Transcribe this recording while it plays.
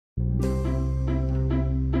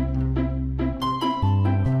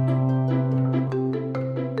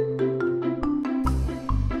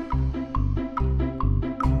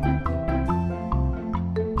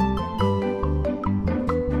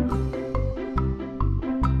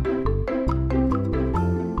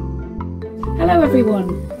Hello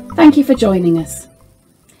everyone, thank you for joining us.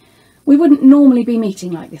 We wouldn't normally be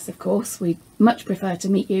meeting like this, of course. We'd much prefer to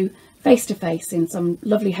meet you face to face in some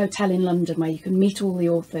lovely hotel in London where you can meet all the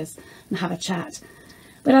authors and have a chat.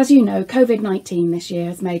 But as you know, COVID-19 this year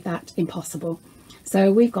has made that impossible.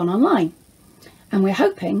 So we've gone online, and we're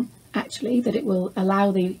hoping actually that it will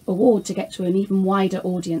allow the award to get to an even wider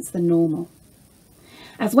audience than normal.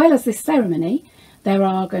 As well as this ceremony, there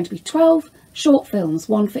are going to be 12 short films,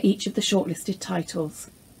 one for each of the shortlisted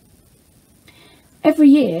titles. Every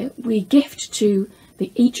year we gift to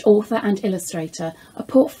each author and illustrator a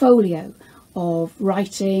portfolio of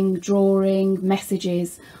writing, drawing,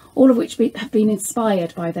 messages, all of which have been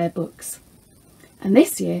inspired by their books. And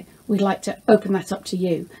this year we'd like to open that up to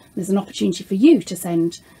you. There's an opportunity for you to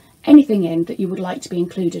send anything in that you would like to be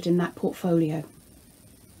included in that portfolio.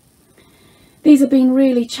 These have been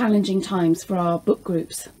really challenging times for our book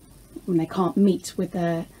groups when they can't meet with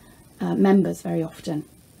their members very often.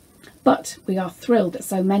 But we are thrilled that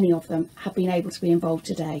so many of them have been able to be involved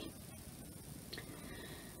today.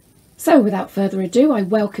 So without further ado, I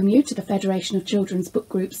welcome you to the Federation of Children's Book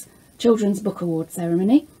Groups Children's Book Award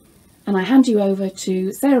ceremony, and I hand you over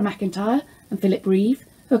to Sarah McIntyre and Philip Reeve,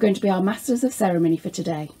 who are going to be our Masters of Ceremony for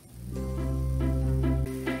today.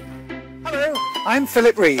 Hello, I'm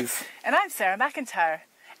Philip Reeve. And I'm Sarah McIntyre,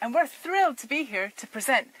 and we're thrilled to be here to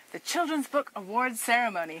present the Children's Book Awards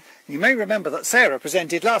ceremony. You may remember that Sarah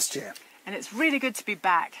presented last year. And it's really good to be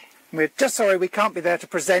back. We're just sorry we can't be there to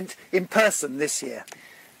present in person this year.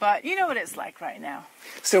 But you know what it's like right now.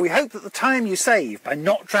 So we hope that the time you save by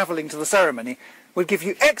not travelling to the ceremony will give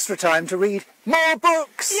you extra time to read more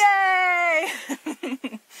books! Yay!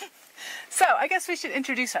 So I guess we should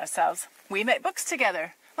introduce ourselves. We make books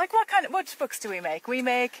together. Like which books do we make? We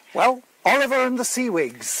make... Well, Oliver and the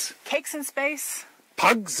Seawigs. Cakes in Space.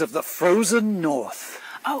 Pugs of the Frozen North.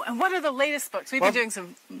 Oh, and what are the latest books? We've been doing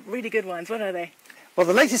some really good ones. What are they? Well,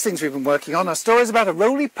 the latest things we've been working on are stories about a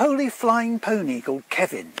roly-poly flying pony called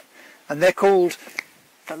Kevin. And they're called...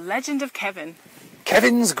 The Legend of Kevin.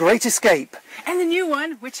 Kevin's Great Escape. And the new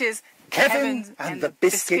one, which is... Kevin and the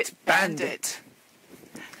Biscuit Bandit.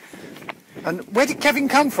 And where did Kevin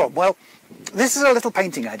come from? Well, this is a little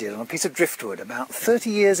painting I did on a piece of driftwood about 30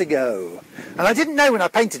 years ago. And I didn't know when I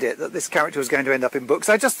painted it that this character was going to end up in books.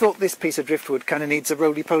 I just thought this piece of driftwood kind of needs a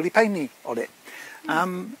roly-poly pony on it.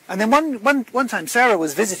 And then one time Sarah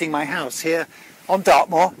was visiting my house here on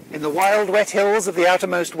Dartmoor in the wild wet hills of the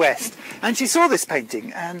outermost west. And she saw this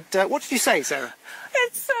painting. And what did you say, Sarah?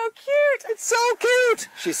 It's so cute! It's so cute,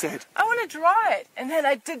 she said. I want to draw it. And then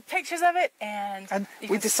I did pictures of it, and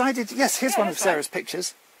we decided, yes, here's one of Sarah's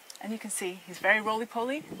pictures. And you can see he's very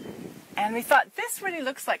roly-poly. And we thought, this really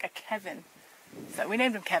looks like a Kevin. So we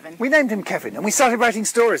named him Kevin. We named him Kevin, and we started writing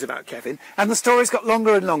stories about Kevin, and the stories got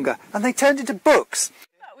longer and longer, and they turned into books.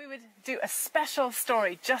 We would do a special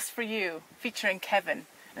story just for you, featuring Kevin,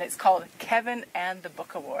 and it's called Kevin and the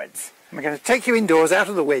Book Awards. And we're going to take you indoors out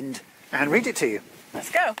of the wind and read it to you.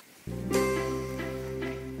 Let's go.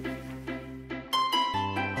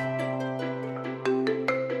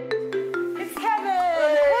 It's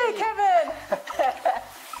Kevin! Hey, Kevin!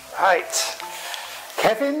 Right.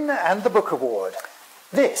 Kevin and the Book Award.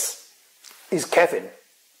 This is Kevin.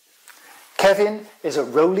 Kevin is a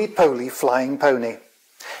roly-poly flying pony.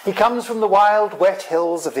 He comes from the wild, wet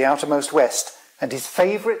hills of the outermost west, and his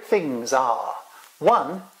favourite things are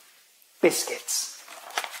 1. Biscuits.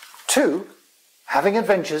 2. Having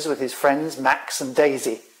adventures with his friends Max and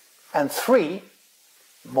Daisy. And 3.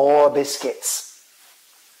 More biscuits.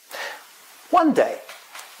 One day,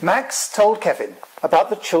 Max told Kevin about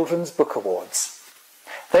the Children's Book Awards.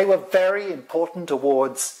 They were very important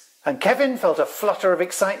awards, and Kevin felt a flutter of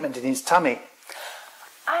excitement in his tummy.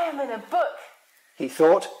 I am in a book, he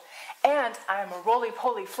thought. And I am a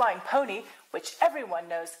roly-poly flying pony, which everyone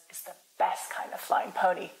knows is the best kind of flying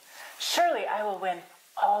pony. Surely I will win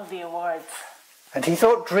all the awards. And he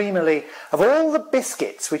thought dreamily of all the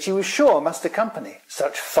biscuits which he was sure must accompany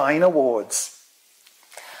such fine awards.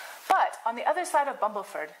 But on the other side of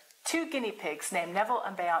Bumbleford, 2 guinea pigs named Neville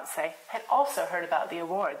and Beyonce had also heard about the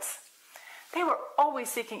awards. They were always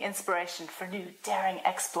seeking inspiration for new daring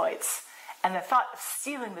exploits, and the thought of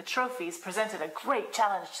stealing the trophies presented a great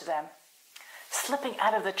challenge to them. Slipping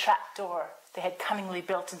out of the trap door they had cunningly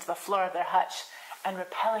built into the floor of their hutch and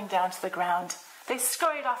rappelling down to the ground, they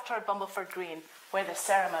scurried off toward Bumbleford Green, where the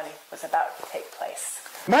ceremony was about to take place.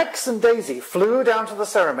 Max and Daisy flew down to the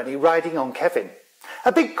ceremony riding on Kevin.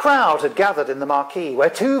 A big crowd had gathered in the marquee, where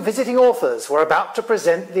 2 visiting authors were about to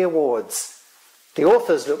present the awards. The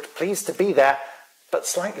authors looked pleased to be there, but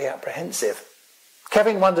slightly apprehensive.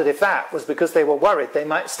 Kevin wondered if that was because they were worried they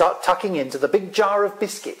might start tucking into the big jar of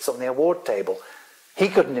biscuits on the award table. He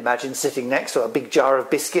couldn't imagine sitting next to a big jar of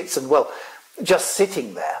biscuits and, well, just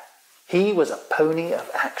sitting there. He was a pony of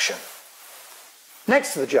action.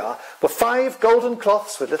 Next to the jar were 5 golden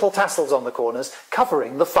cloths with little tassels on the corners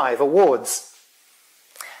covering the 5 awards.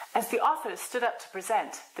 As the authors stood up to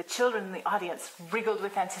present, the children in the audience wriggled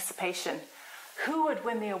with anticipation. Who would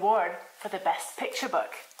win the award for the best picture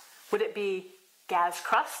book? Would it be Gaz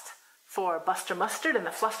Crust for Buster Mustard and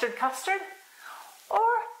the Flustered Custard? Or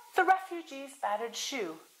The Refugee's Battered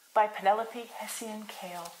Shoe by Penelope Hessian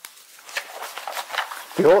Kale?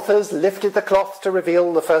 The authors lifted the cloth to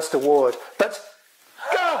reveal the first award, but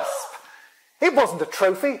gasp! It wasn't a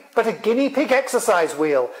trophy, but a guinea pig exercise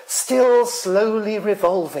wheel, still slowly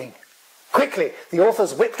revolving. Quickly, the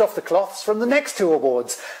authors whipped off the cloths from the next 2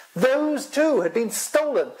 awards. Those too had been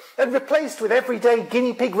stolen and replaced with everyday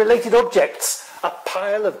guinea pig-related objects, a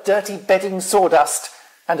pile of dirty bedding sawdust,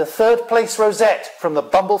 and a 3rd place rosette from the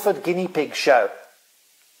Bumbleford Guinea Pig Show.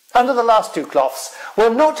 Under the last 2 cloths were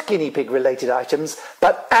not guinea pig-related items,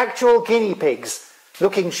 but actual guinea pigs,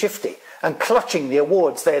 looking shifty and clutching the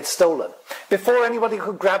awards they had stolen. Before anybody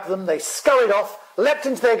could grab them, they scurried off, leapt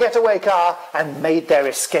into their getaway car and made their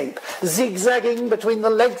escape. Zigzagging between the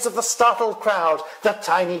legs of the startled crowd, the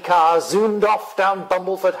tiny car zoomed off down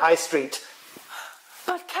Bumbleford High Street.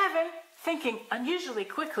 But Kevin, thinking unusually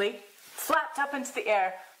quickly, flapped up into the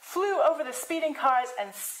air, flew over the speeding cars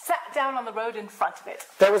and sat down on the road in front of it.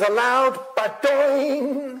 There was a loud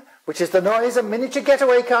badoing, which is the noise a miniature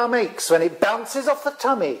getaway car makes when it bounces off the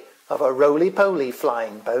tummy of a roly-poly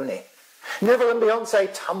flying pony. Neville and Beyonce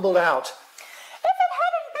tumbled out. If it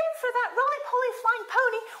hadn't been for that roly-poly flying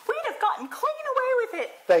pony, we'd have gotten clean away with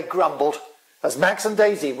it, they grumbled, as Max and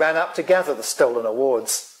Daisy ran up to gather the stolen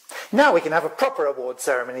awards. Now we can have a proper award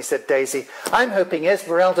ceremony, said Daisy. I'm hoping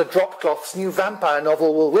Esmeralda Dropcloth's new vampire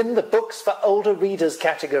novel will win the Books for Older Readers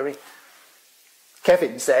category.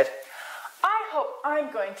 Kevin said, I hope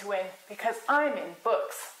I'm going to win because I'm in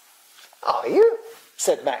books. Are you?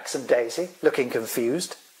 Said Max and Daisy, looking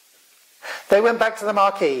confused. They went back to the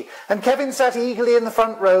marquee, and Kevin sat eagerly in the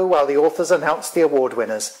front row while the authors announced the award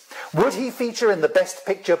winners. Would he feature in the Best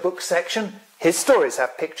Picture Book section? His stories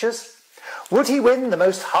have pictures. Would he win the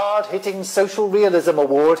most hard-hitting social realism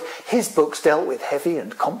award? His books dealt with heavy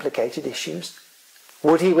and complicated issues.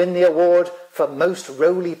 Would he win the award for most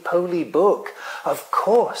roly-poly book? Of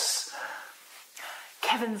course.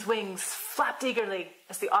 Kevin's wings flapped eagerly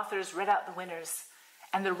as the authors read out the winners,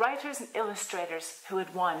 and the writers and illustrators who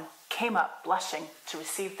had won came up blushing to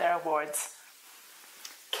receive their awards.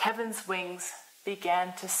 Kevin's wings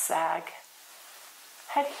began to sag.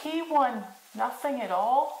 Had he won nothing at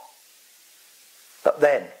all? But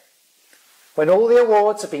then, when all the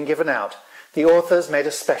awards had been given out, the authors made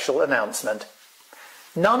a special announcement.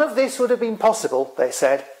 None of this would have been possible, they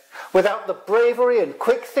said, without the bravery and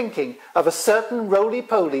quick thinking of a certain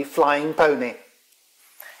roly-poly flying pony.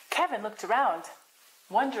 Kevin looked around,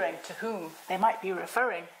 wondering to whom they might be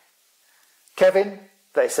referring. Kevin,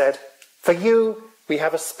 they said, for you we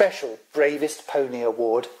have a special Bravest Pony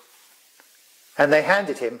Award. And they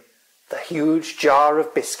handed him the huge jar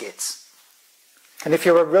of biscuits. And if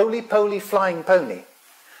you're a roly-poly flying pony,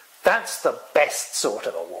 that's the best sort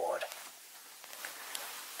of award.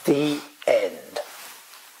 The end.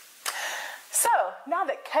 So, now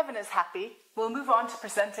that Kevin is happy, we'll move on to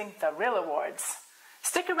presenting the real awards.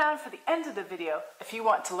 Stick around for the end of the video if you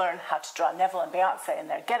want to learn how to draw Neville and Beyonce in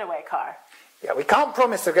their getaway car. Yeah, we can't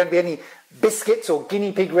promise there are going to be any biscuits or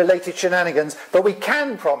guinea pig related shenanigans, but we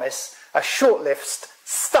can promise a short list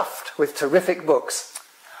stuffed with terrific books.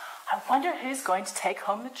 I wonder who's going to take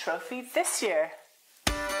home the trophy this year.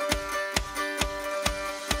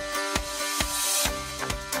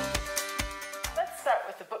 Let's start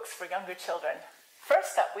with the books for younger children.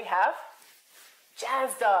 First up we have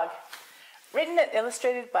Jazz Dog, written and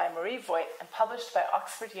illustrated by Marie Voigt and published by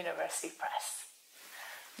Oxford University Press.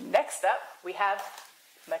 Next up we have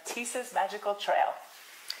Matisse's Magical Trail,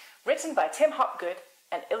 written by Tim Hopgood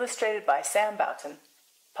and illustrated by Sam Boughton,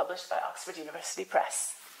 published by Oxford University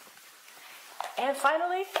Press. And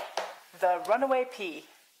finally, The Runaway Pea,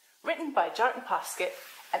 written by Jarton Poskett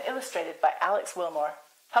and illustrated by Alex Wilmore,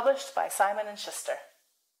 published by Simon & Schuster.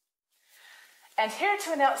 And here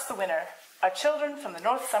to announce the winner are children from the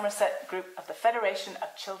North Somerset group of the Federation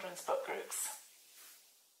of Children's Book Groups.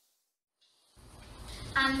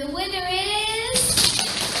 And the winner is...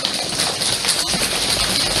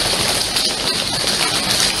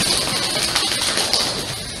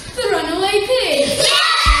 The Runaway Pig!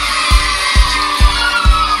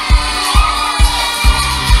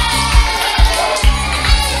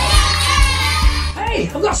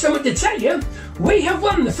 I've got something to tell you. We have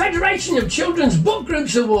won the Federation of Children's Book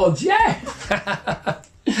Groups Awards, yeah!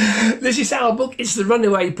 This is our book, it's The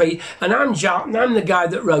Runaway Pea, and I'm Jack, and I'm the guy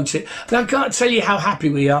that wrote it. And I can't tell you how happy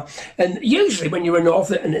we are. And usually when you're an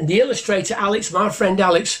author, and the illustrator Alex, my friend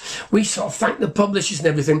Alex, we sort of thank the publishers and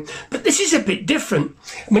everything. But this is a bit different.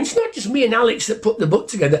 I mean, it's not just me and Alex that put the book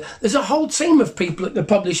together. There's a whole team of people at the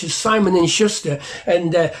publishers, Simon and Schuster.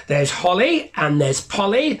 And there's Holly, and there's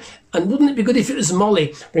Polly, and wouldn't it be good if it was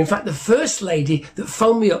Molly? But in fact, the first lady that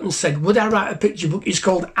phoned me up and said, would I write a picture book, is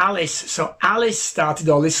called Alice. So Alice started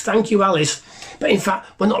all this. Thank you, Alice. But in fact,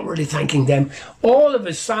 we're not really thanking them. All of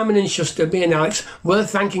us, Simon and Schuster, me and Alex, we're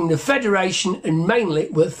thanking the Federation, and mainly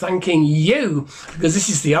we're thanking you, because this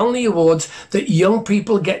is the only awards that young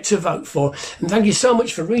people get to vote for. And thank you so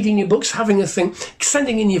much for reading your books, having a think,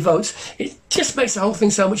 sending in your votes. It just makes the whole thing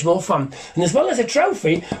so much more fun. And as well as a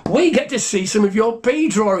trophy, we get to see some of your pea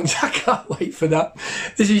drawings. I can't wait for that.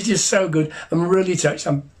 This is just so good. I'm really touched.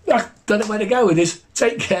 I don't know where to go with this.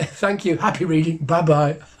 Take care. Thank you. Happy reading.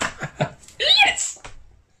 Bye-bye. Yes!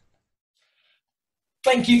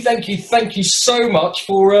 Thank you so much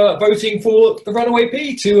for voting for The Runaway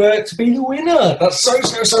Pea to be the winner. That's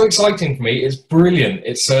so exciting for me. It's brilliant.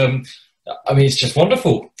 It's I mean, it's just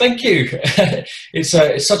wonderful. Thank you. It's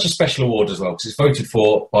such a special award as well, because it's voted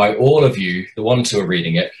for by all of you, the ones who are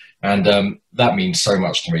reading it, and that means so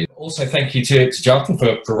much to me. Also, thank you to Jarton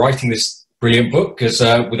for writing this brilliant book, because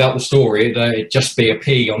without the story, it'd just be a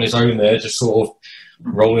pea on his own there, just sort of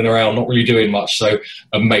rolling around, not really doing much. So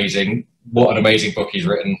amazing. What an amazing book he's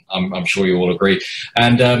written. I'm sure you all agree.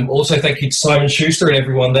 And also thank you to Simon Schuster and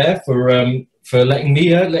everyone there for letting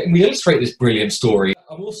me illustrate this brilliant story.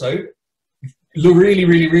 I'm also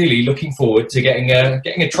really looking forward to getting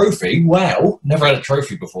a trophy. Wow, never had a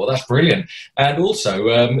trophy before. That's brilliant. And also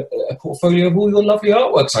a portfolio of all your lovely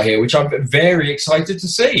artworks I hear, which I'm very excited to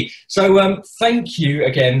see. So thank you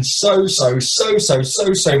again so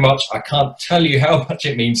much. I can't tell you how much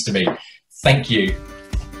it means to me. Thank you.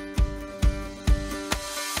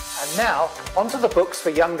 And now, onto the books for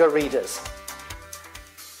younger readers.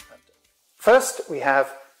 First, we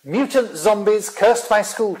have Mutant Zombies Cursed My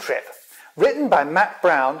School Trip, written by Matt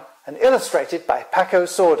Brown and illustrated by Paco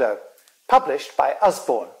Sordo, published by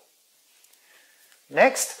Usborne.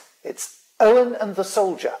 Next, it's Owen and the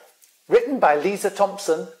Soldier, written by Lisa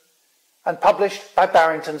Thompson and published by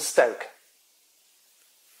Barrington Stoke.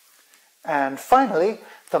 And finally,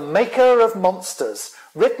 The Maker of Monsters,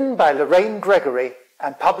 written by Lorraine Gregory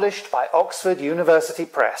and published by Oxford University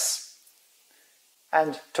Press.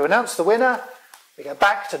 And to announce the winner, we go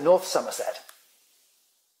back to North Somerset.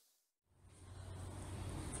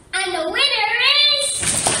 And the winner is...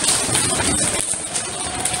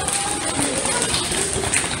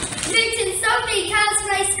 Mutant Zombie Cursed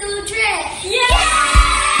My School Trip! Yeah!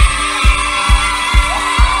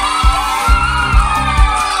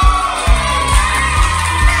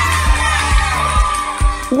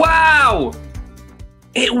 Wow!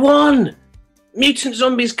 It won! Mutant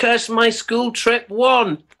Zombies Cursed My School Trip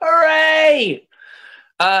won! Hooray!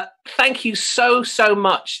 Thank you so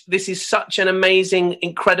much. This is such an amazing,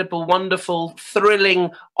 incredible, wonderful,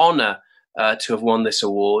 thrilling honour to have won this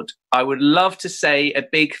award. I would love to say a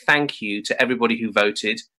big thank you to everybody who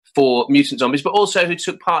voted for Mutant Zombies, but also who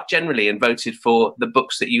took part generally and voted for the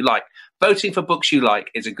books that you like. Voting for books you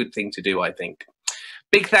like is a good thing to do, I think.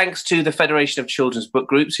 Big thanks to the Federation of Children's Book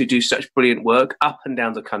Groups, who do such brilliant work up and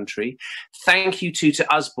down the country. Thank you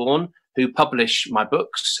to Usborne, who publish my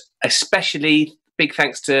books, especially big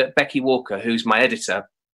thanks to Becky Walker, who's my editor,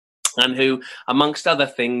 and who, amongst other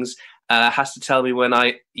things, has to tell me when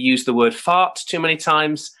I use the word fart too many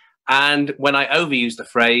times and when I overuse the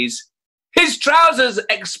phrase, his trousers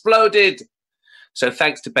exploded. So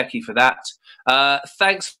thanks to Becky for that.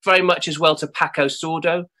 Thanks very much as well to Paco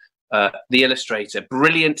Sordo, the illustrator.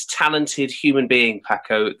 Brilliant, talented human being,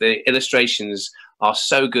 Paco. The illustrations are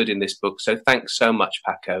so good in this book. So thanks so much,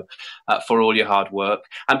 Paco, for all your hard work.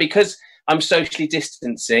 And because I'm socially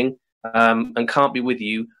distancing and can't be with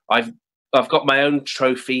you, I've got my own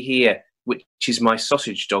trophy here, which is my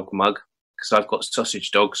sausage dog mug, because I've got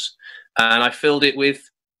sausage dogs. And I filled it with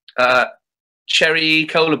cherry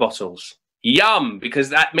cola bottles. Yum, because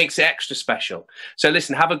that makes it extra special. So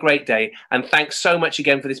listen, have a great day, and thanks so much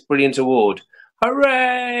again for this brilliant award.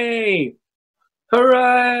 Hooray!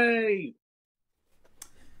 Hooray!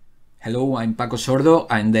 Hello, I'm Paco Sordo.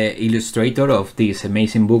 I'm the illustrator of this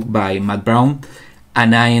amazing book by Matt Brown,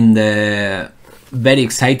 and I'm very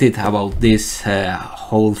excited about this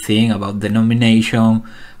whole thing, about the nomination,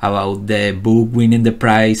 about the book winning the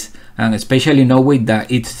prize, and especially knowing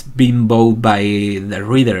that it's been voted by the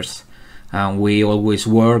readers. and we always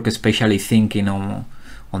work, especially thinking on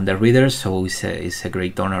the readers. So it's a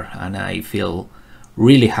great honor, and I feel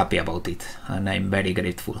really happy about it, and I'm very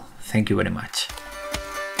grateful. Thank you very much.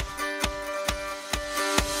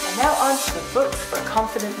 And now on to the books for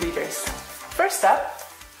confident readers. First up,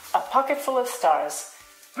 A Pocket Full of Stars,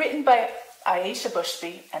 written by Aisha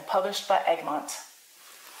Bushby and published by Egmont.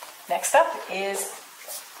 Next up is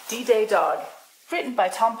D-Day Dog, written by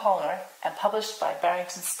Tom Palmer and published by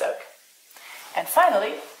Barrington Stoke. And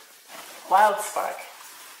finally, Wild Spark,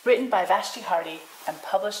 written by Vashti Hardy and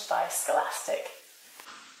published by Scholastic.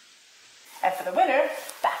 And for the winner,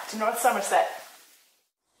 back to North Somerset.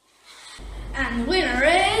 And the winner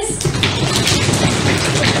is...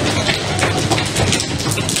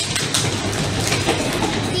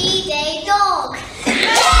 D-Day Dog.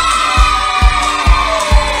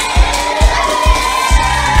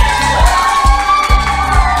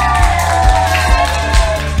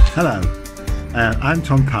 Hello, I'm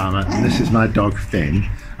Tom Palmer and this is my dog Finn,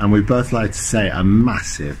 and we'd both like to say a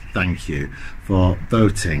massive thank you for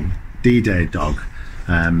voting D-Day Dog,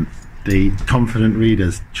 the Confident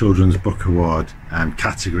Readers Children's Book Award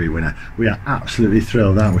category winner. We are absolutely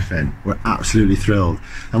thrilled, aren't we, Finn? We're absolutely thrilled,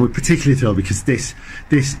 and we're particularly thrilled because this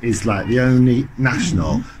is like the only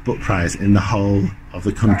national book prize in the whole of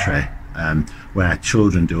the country where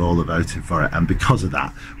children do all the voting for it, and because of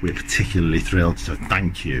that we're particularly thrilled. So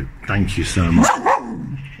thank you so much.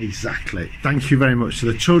 Exactly, thank you very much to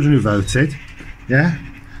the children who voted. Yeah,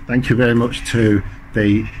 thank you very much to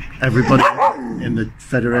everybody in the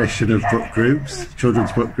Federation of Book Groups,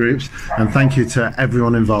 Children's Book Groups, and thank you to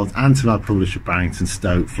everyone involved and to my publisher Barrington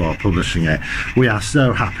Stoke for publishing it. We are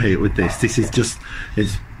so happy with this. This is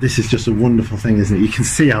just a wonderful thing, isn't it? You can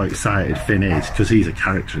see how excited Finn is because he's a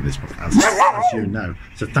character in this book, as you know.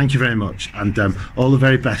 So thank you very much, and all the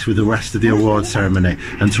very best with the rest of the award ceremony,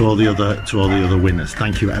 and to all the other winners.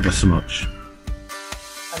 Thank you ever so much.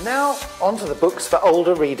 And now on to the books for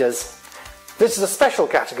older readers. This is a special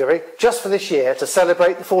category just for this year to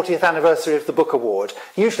celebrate the 40th anniversary of the Book Award.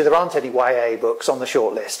 Usually there aren't any YA books on the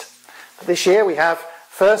shortlist. But this year we have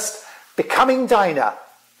first Becoming Dinah,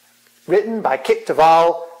 written by Kit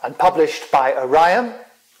Duvall and published by Orion.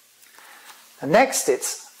 And next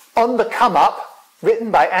it's On the Come Up,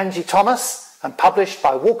 written by Angie Thomas and published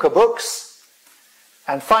by Walker Books.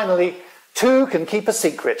 And finally, Two Can Keep a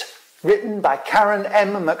Secret, written by Karen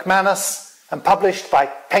M. McManus and published by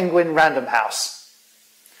Penguin Random House.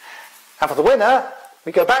 And for the winner,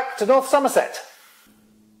 we go back to North Somerset.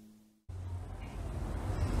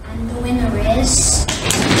 And the winner is...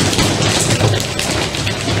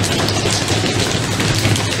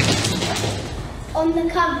 On the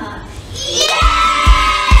Come Up.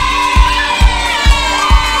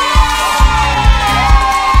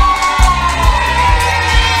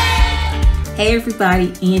 Hey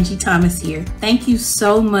everybody, Angie Thomas here. Thank you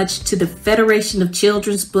so much to the Federation of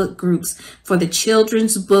Children's Book Groups for the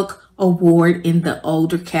Children's Book Award in the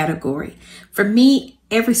older category. For me,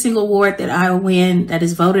 every single award that I win that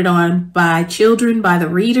is voted on by children, by the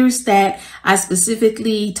readers that I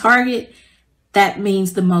specifically target, that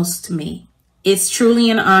means the most to me. It's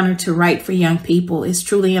truly an honor to write for young people. It's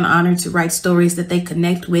truly an honor to write stories that they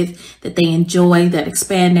connect with, that they enjoy, that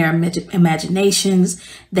expand their imaginations,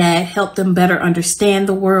 that help them better understand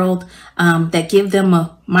the world, that give them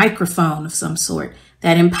a microphone of some sort,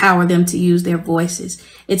 that empower them to use their voices.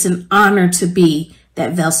 It's an honor to be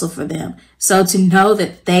that vessel for them. So to know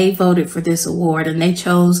that they voted for this award and they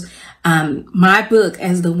chose my book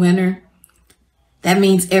as the winner, that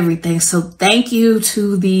means everything. So thank you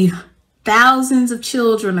to the thousands of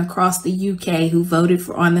children across the UK who voted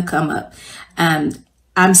for On the Come Up.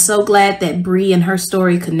 I'm so glad that Bree and her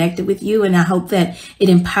story connected with you, and I hope that it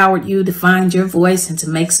empowered you to find your voice and to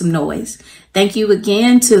make some noise. Thank you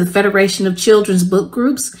again to the Federation of Children's Book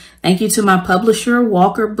Groups. Thank you to my publisher,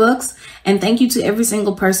 Walker Books, and thank you to every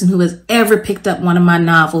single person who has ever picked up one of my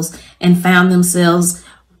novels and found themselves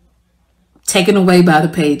taken away by the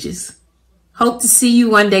pages. Hope to see you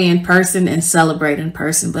one day in person and celebrate in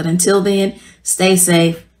person. But until then, stay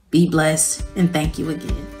safe, be blessed, and thank you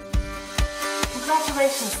again.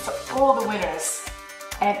 Congratulations to all the winners.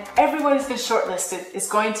 And everyone who's been shortlisted is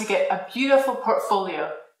going to get a beautiful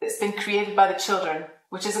portfolio that's been created by the children,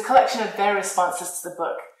 which is a collection of their responses to the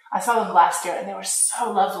book. I saw them last year and they were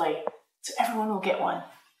so lovely. So everyone will get one.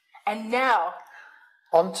 And now,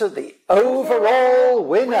 on to the overall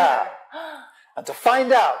winner. And to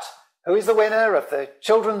find out who is the winner of the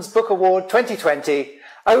Children's Book Award 2020,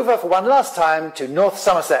 over for one last time to North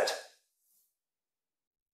Somerset.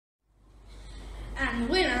 And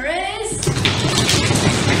the winner is...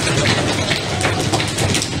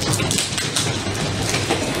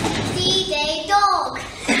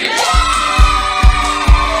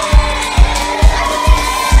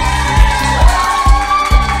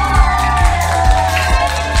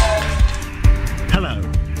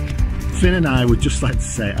 Finn and I would just like to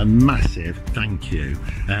say a massive thank you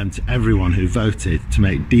to everyone who voted to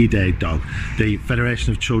make D-Day Dog the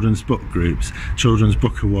Federation of Children's Book Groups Children's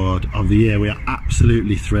Book Award of the Year. We are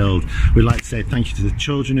absolutely thrilled. We'd like to say thank you to the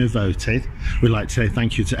children who voted. We'd like to say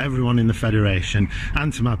thank you to everyone in the Federation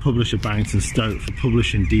and to my publisher Barrington Stoke for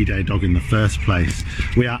publishing D-Day Dog in the first place.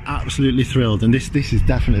 We are absolutely thrilled, and this is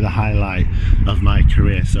definitely the highlight of my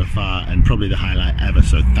career so far, and probably the highlight ever,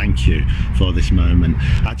 so thank you for this moment.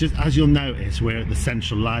 As you'll notice, we're at the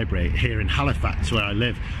Central Library here in Halifax, where I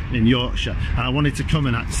live in Yorkshire, and I wanted to come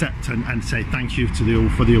and accept and say thank you to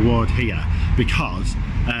for the award here, because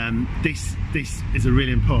this is a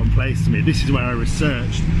really important place to me. This is where I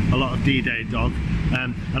researched a lot of D-Day Dog,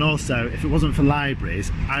 and also, if it wasn't for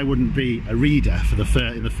libraries, I wouldn't be a reader in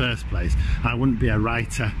the first place. I wouldn't be a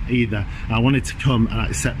writer either. I wanted to come and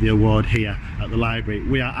accept the award here at the library.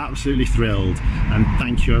 We are absolutely thrilled, and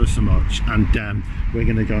thank you ever so much. And we're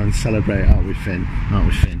going to go and celebrate, aren't we, Finn?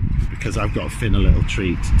 Because I've got Finn a little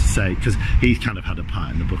treat to say, because he's kind of had a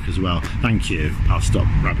part in the book as well. Thank you. I'll stop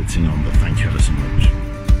rabbiting on, but thank you ever so much.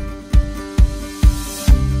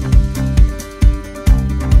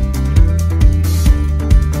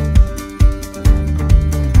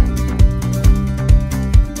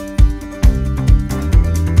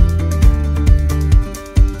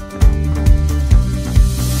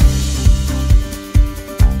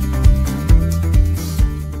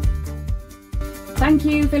 Thank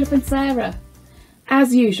you, Philip and Sarah.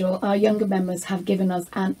 As usual, our younger members have given us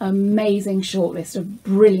an amazing shortlist of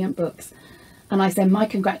brilliant books, and I send my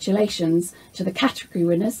congratulations to the category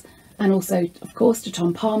winners, and also, of course, to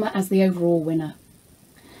Tom Palmer as the overall winner.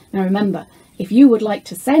 Now remember, if you would like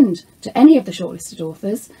to send to any of the shortlisted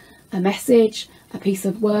authors a message, a piece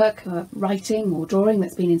of work, writing or drawing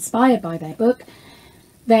that's been inspired by their book,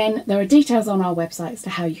 then there are details on our website as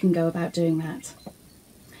to how you can go about doing that.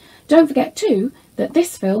 Don't forget too that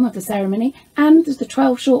this film of the ceremony and the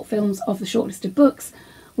 12 short films of the shortlisted books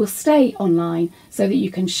will stay online so that you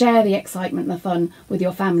can share the excitement and the fun with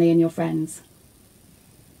your family and your friends.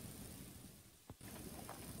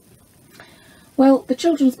 Well, the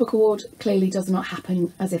Children's Book Award clearly does not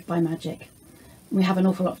happen as if by magic. We have an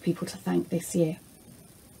awful lot of people to thank this year.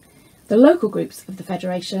 The local groups of the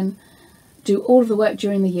Federation do all of the work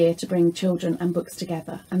during the year to bring children and books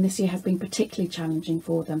together, and this year has been particularly challenging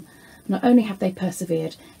for them. Not only have they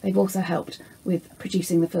persevered, they've also helped with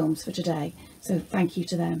producing the films for today, so thank you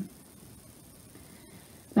to them.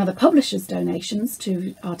 Now, the publishers' donations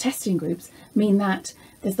to our testing groups mean that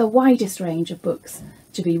there's the widest range of books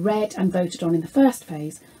to be read and voted on in the first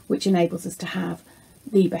phase, which enables us to have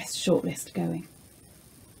the best shortlist going.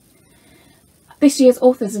 This year's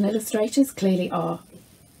authors and illustrators clearly are,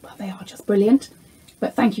 well, they are just brilliant,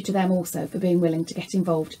 but thank you to them also for being willing to get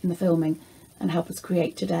involved in the filming and help us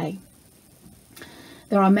create today.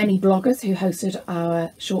 There are many bloggers who hosted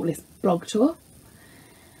our shortlist blog tour,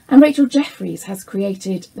 and Rachel Jeffries has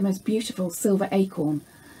created the most beautiful silver acorn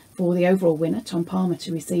for the overall winner, Tom Palmer,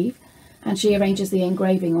 to receive, and she arranges the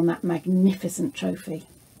engraving on that magnificent trophy.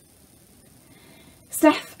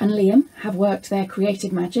 Steph and Liam have worked their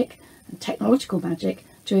creative magic and technological magic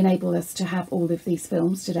to enable us to have all of these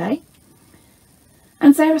films today.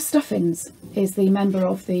 And Sarah Stuffins is the member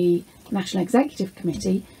of the National Executive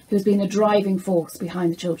Committee who has been a driving force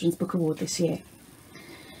behind the Children's Book Award this year.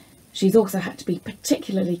 She's also had to be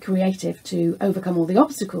particularly creative to overcome all the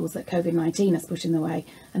obstacles that COVID-19 has put in the way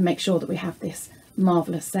and make sure that we have this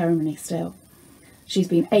marvellous ceremony still. She's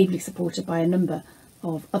been ably supported by a number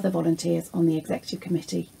of other volunteers on the Executive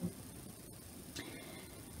Committee.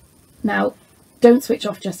 Now, don't switch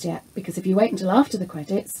off just yet, because if you wait until after the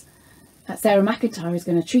credits, Sarah McIntyre is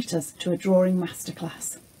going to treat us to a drawing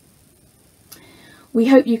masterclass. We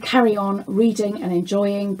hope you carry on reading and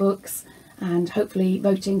enjoying books and hopefully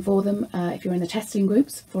voting for them if you're in the testing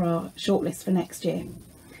groups for our shortlist for next year.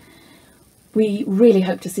 We really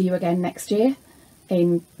hope to see you again next year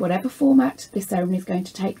in whatever format this ceremony is going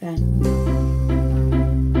to take then.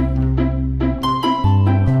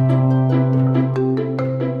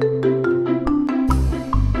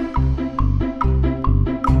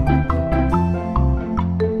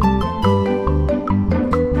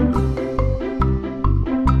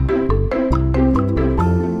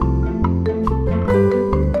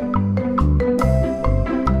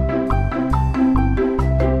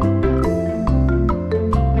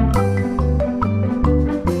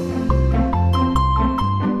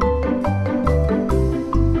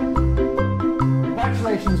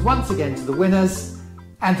 Once again to the winners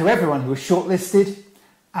and to everyone who was shortlisted,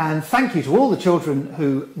 and thank you to all the children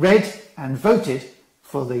who read and voted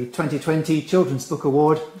for the 2020 Children's Book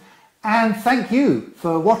Award, and thank you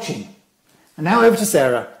for watching And now over to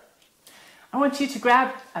Sarah. I want you to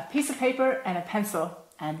grab a piece of paper and a pencil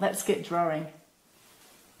and let's get drawing.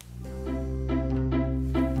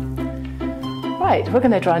 Right, we're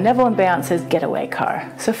going to draw Neville and Beyonce's getaway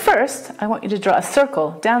car. So first, I want you to draw a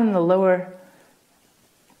circle down in the lower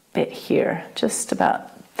bit here, just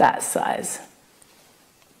about that size.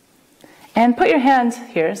 And put your hand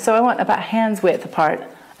here, so I want about hand's width apart,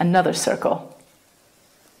 another circle.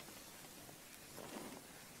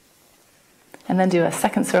 And then do a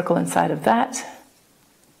second circle inside of that,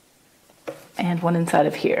 and one inside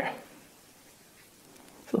of here.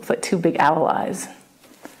 So it looks like two big owl eyes.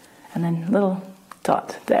 And then a little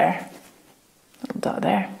dot there, little dot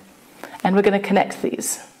there. And we're going to connect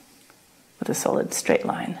these with a solid straight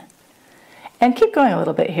line. And keep going a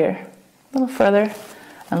little bit here, a little further,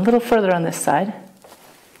 and a little further on this side.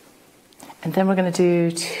 And then we're going to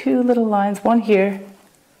do two little lines, one here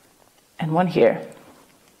and one here.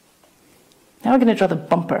 Now we're going to draw the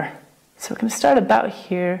bumper. So we're going to start about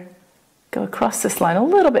here, go across this line a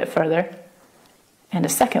little bit further, and a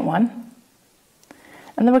second one.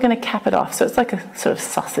 And then we're going to cap it off, so it's like a sort of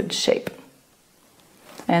sausage shape.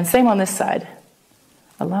 And same on this side.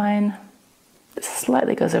 A line that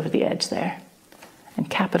slightly goes over the edge there, and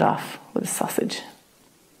cap it off with a sausage.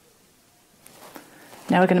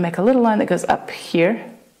 Now we're going to make a little line that goes up here,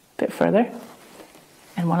 a bit further,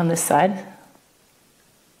 and one on this side.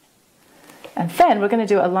 And then we're going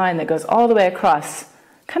to do a line that goes all the way across,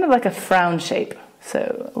 kind of like a frown shape.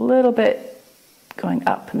 So a little bit going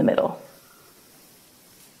up in the middle.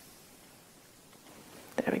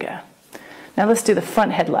 There we go. Now let's do the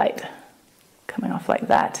front headlight, coming off like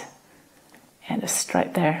that, and a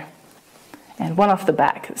stripe there, and one off the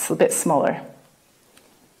back. It's a bit smaller.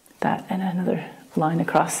 That, and another line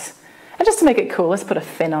across. And just to make it cool, let's put a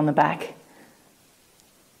fin on the back.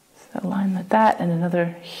 So a line like that, and another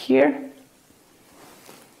here.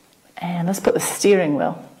 And let's put the steering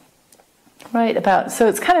wheel right about, so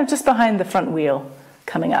it's kind of just behind the front wheel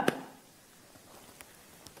coming up.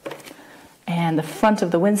 And the front of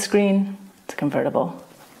the windscreen, it's convertible.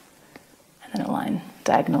 And then a line,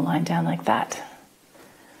 diagonal line down like that.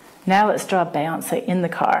 Now let's draw Beyonce in the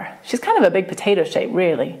car. She's kind of a big potato shape,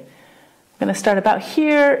 really. I'm going to start about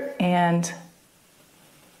here and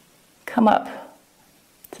come up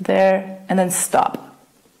to there and then stop.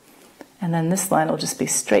 And then this line will just be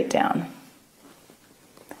straight down.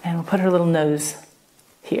 And we'll put her little nose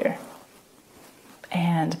here.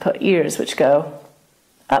 And put ears which go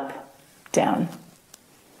up, down,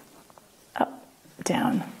 up,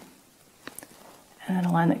 down. And then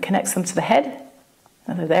a line that connects them to the head,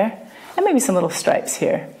 another there. And maybe some little stripes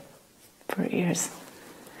here for her ears.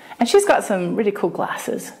 And she's got some really cool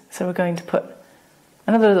glasses. So we're going to put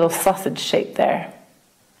another little sausage shape there.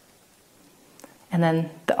 And then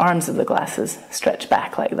the arms of the glasses stretch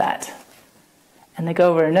back like that. And they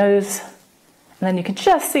go over her nose. And then you can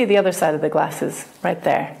just see the other side of the glasses right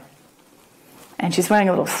there. And she's wearing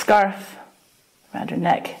a little scarf around her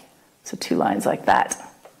neck. So two lines like that.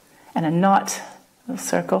 And a knot, a little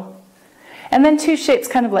circle. And then two shapes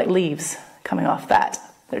kind of like leaves coming off that.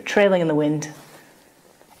 They're trailing in the wind.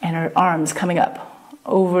 And her arms coming up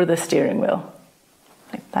over the steering wheel.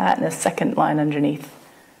 Like that, and a second line underneath.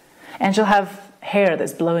 And she'll have hair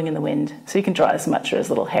that's blowing in the wind, so you can draw as much or as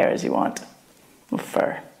little hair as you want, or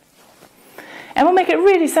fur. And we'll make it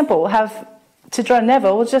really simple. We'll have, to draw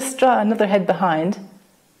Neville, we'll just draw another head behind.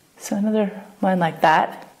 So another line like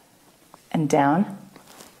that, and down.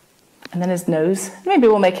 And then his nose. Maybe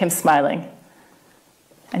we'll make him smiling.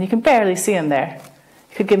 And you can barely see him there.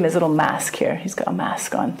 You could give him his little mask here. He's got a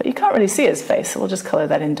mask on, but you can't really see his face, so we'll just color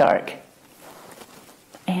that in dark.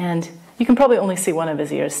 And you can probably only see one of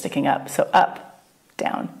his ears sticking up, so up,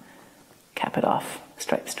 down, cap it off,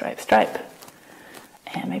 stripe, stripe, stripe,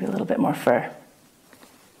 and maybe a little bit more fur.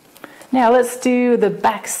 Now let's do the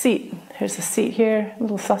back seat. Here's the seat here,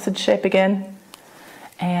 little sausage shape again,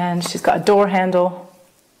 and she's got a door handle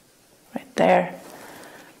right there.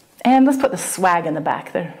 And let's put the swag in the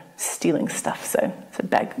back. They're stealing stuff, so it's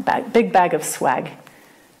a big bag of swag.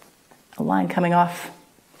 A line coming off,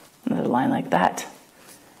 another line like that,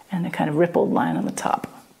 and a kind of rippled line on the top.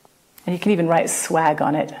 And you can even write swag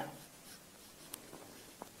on it.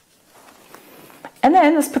 And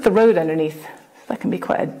then let's put the road underneath. That can be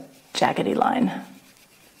quite a jaggedy line.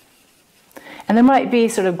 And there might be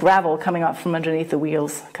sort of gravel coming up from underneath the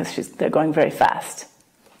wheels because they're going very fast.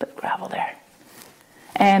 But gravel there.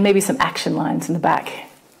 And maybe some action lines in the back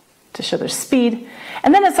to show their speed.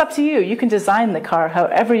 And then it's up to you. You can design the car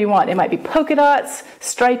however you want. It might be polka dots,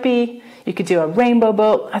 stripy. You could do a rainbow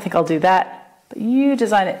boat. I think I'll do that. But you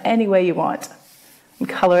design it any way you want and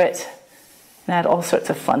color it and add all sorts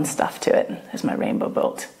of fun stuff to it. There's my rainbow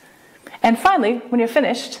boat. And finally, when you're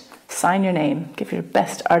finished, sign your name. Give your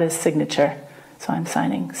best artist signature. So I'm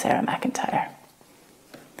signing Sarah McIntyre.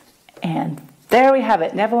 And there we have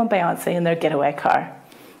it, Neville and Beyonce in their getaway car.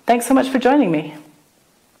 Thanks so much for joining me.